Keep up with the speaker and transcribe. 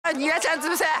ニラちゃん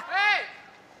潰せ。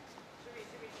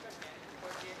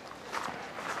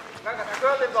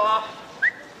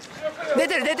出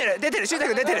てる出てる出てる、シュウタ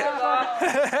君出てる。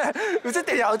映っ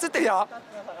てるよ映ってるよ。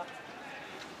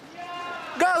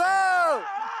ゴーゴー。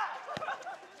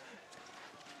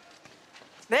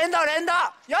連動連動。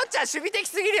よっちゃん守備的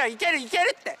すぎるよ。いけるいけ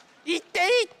るって。いってい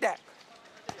いって。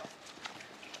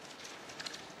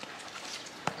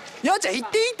よっちゃんいっ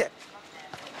ていいって。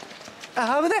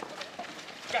あ、危ね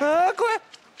え。ああ怖い。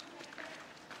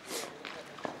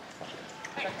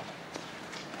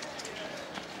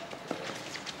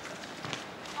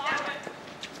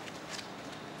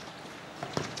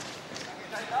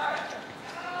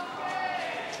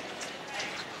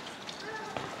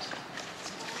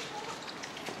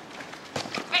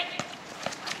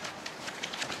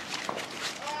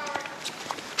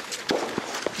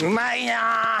うまい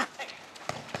な。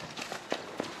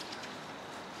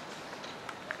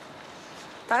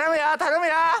頼むよ頼む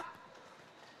よ。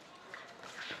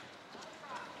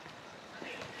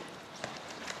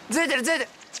ずれてるずれてる。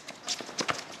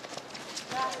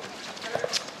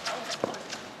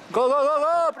ゴーゴーゴーゴ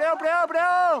ー。プレオンプレオンプレオ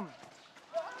ン。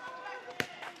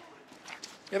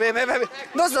やべやべやべやべ。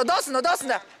どうすんのどうすんのどうすん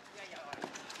だ。あー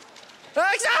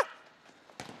来た。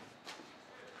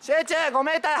集中。5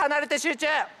メーター離れて集中。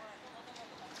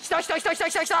人人人人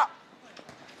人人。あ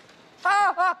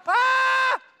あああ。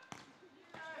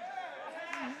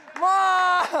もう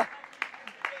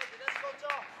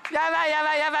やばいや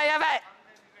ばいやばいやばい。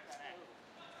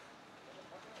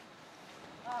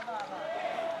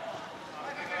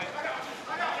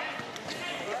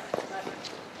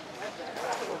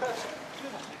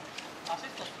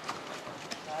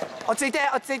落ち着いて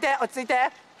落ち着いて落ち着い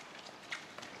て。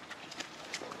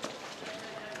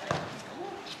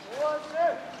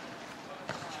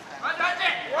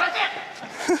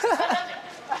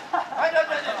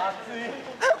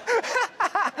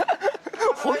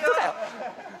本当だよ。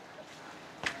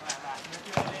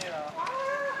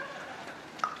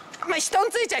まあ人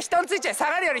んついちゃう人んついちゃう。下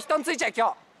がるより人んついちゃう。今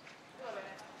日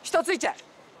人ついちゃう。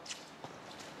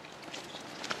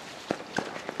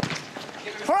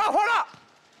ほらほら。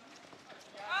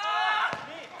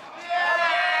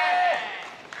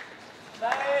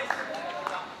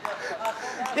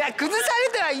いや崩さ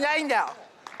れてはいないんだよ。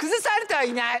崩されては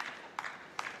いない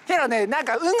けどね、なん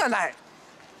か運がない。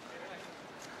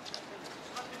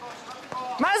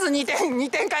まず2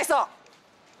点返そう。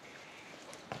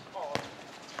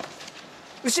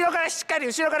後ろからしっかり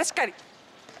後ろからしっかり。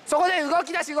そこで動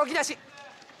き出し動き出し。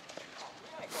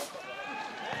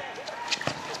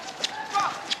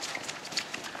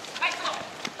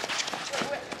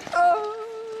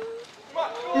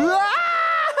うわ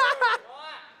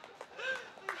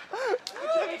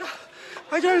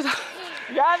ー諦めた。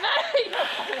やばいよ。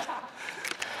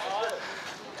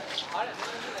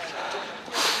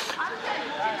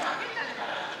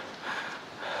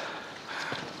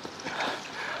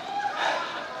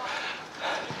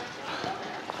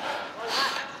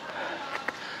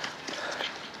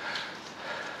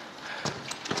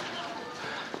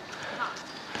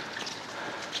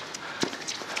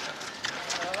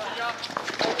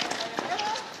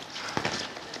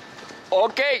オ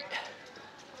ッケ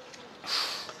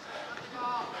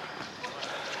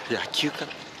ー。野球か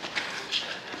な。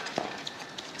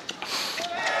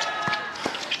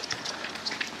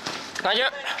大丈夫。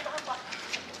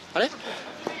あれ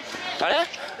あれ。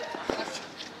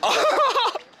あ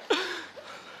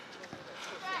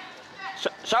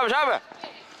勝負勝負。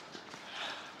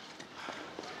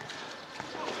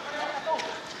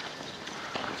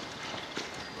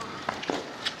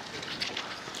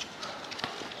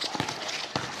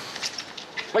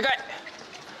もう一回。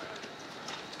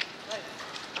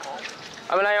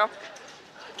危ないよ。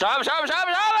勝負勝負勝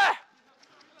負勝負。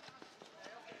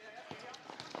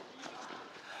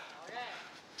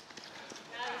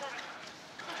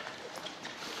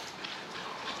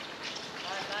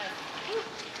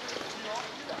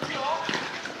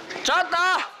ちょっと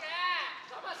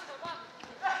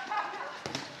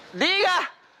D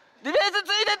がディフェンスつ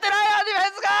いてってないよ。ディフェ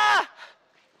ンスが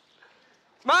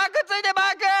マークついてマ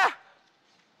ーク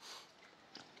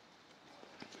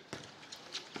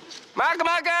マーク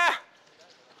マーク。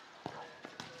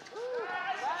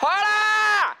ほら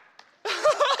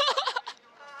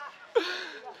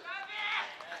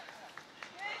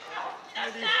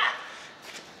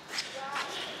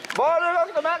ボール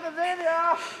動くとマークずれるよ。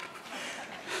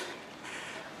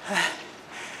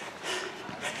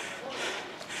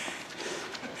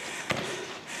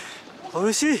美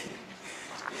味しい。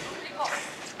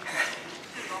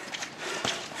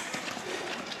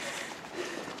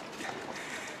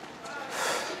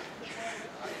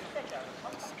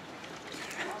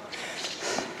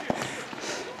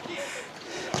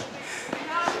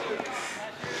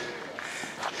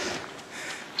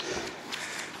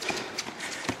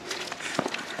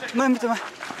前見て前。ああ、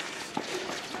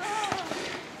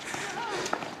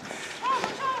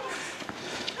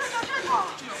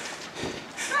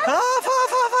ファーファ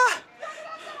ーファー。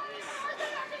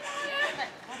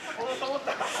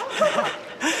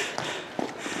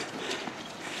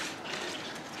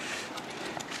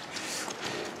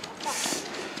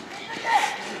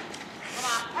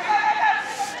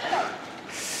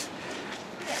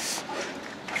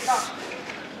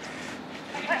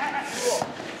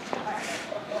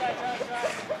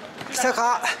来た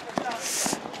か。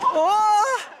おお。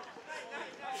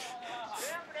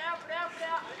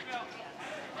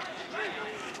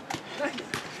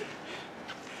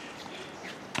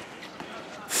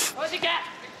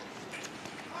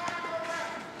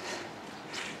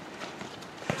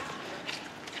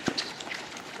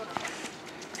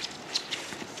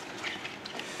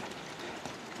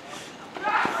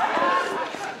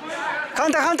カウ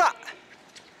ンターカウンター。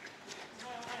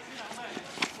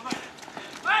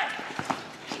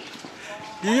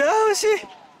いや惜しい。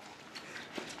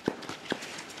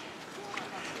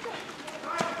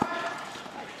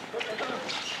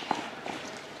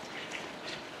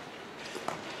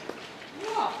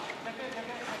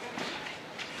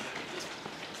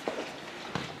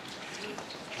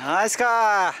ナイス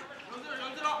か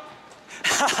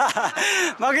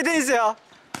ー負けていいですよ。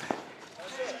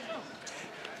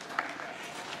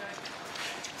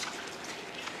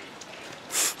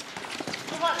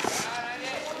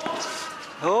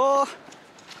おおあと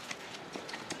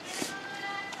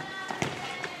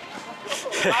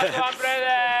ワンプレ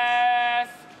ー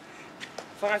です。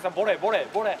坂井さん、ボレーボレー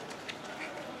ボレー。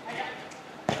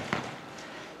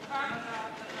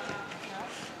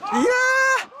いやー、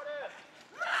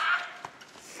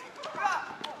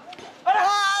あー、な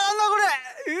んだこれ。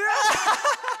うわ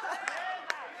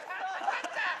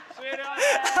終了です。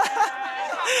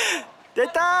ー出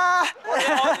た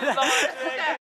ー